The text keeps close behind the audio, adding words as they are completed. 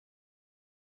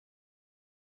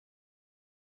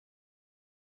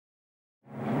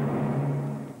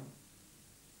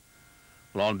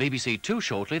Well, on BBC2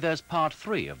 shortly, there's part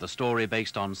 3 of the story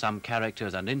based on some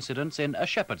characters and incidents in A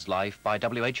Shepherd's Life by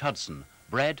W.H. Hudson,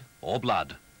 Bread or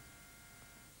Blood.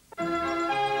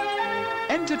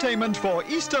 Entertainment for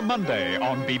Easter Monday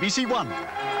on BBC1.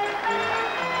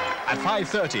 At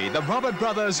 5:30, the Robert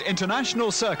Brothers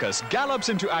International Circus gallops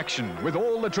into action with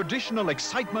all the traditional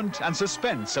excitement and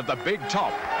suspense of the big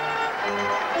top.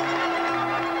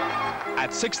 At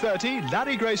 6:30,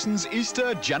 Larry Grayson's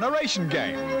Easter Generation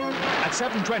Game. At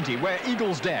 7:20, Where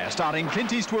Eagles Dare, starring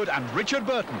Clint Eastwood and Richard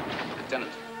Burton.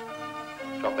 Lieutenant,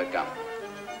 drop that gun.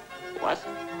 What?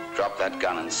 Drop that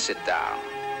gun and sit down.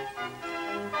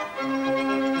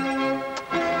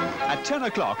 At 10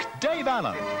 o'clock, Dave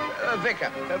Allen.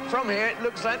 Vicar, from here it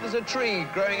looks like there's a tree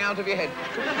growing out of your head.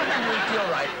 To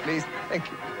your right, please. Thank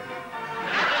you.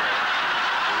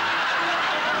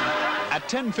 At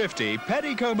 10:50,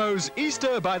 Perry Como's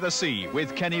Easter by the Sea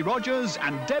with Kenny Rogers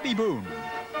and Debbie Boone.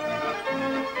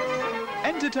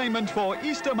 Entertainment for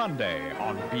Easter Monday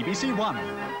on BBC1.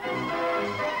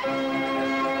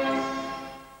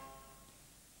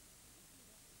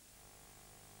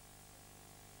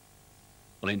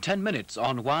 Well, in 10 minutes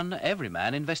on One, every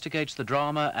man investigates the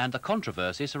drama and the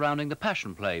controversy surrounding the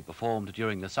Passion Play performed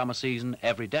during the summer season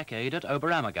every decade at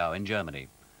Oberammergau in Germany.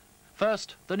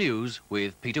 First, the news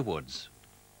with Peter Woods.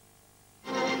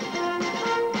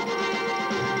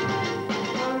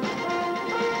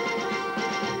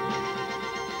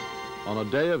 On a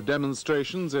day of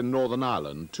demonstrations in Northern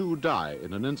Ireland, 2 die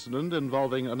in an incident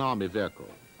involving an army vehicle.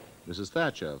 Mrs.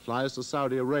 Thatcher flies to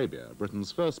Saudi Arabia,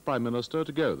 Britain's first Prime Minister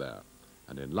to go there.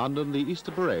 And in London, the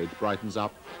Easter parade brightens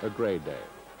up a grey day.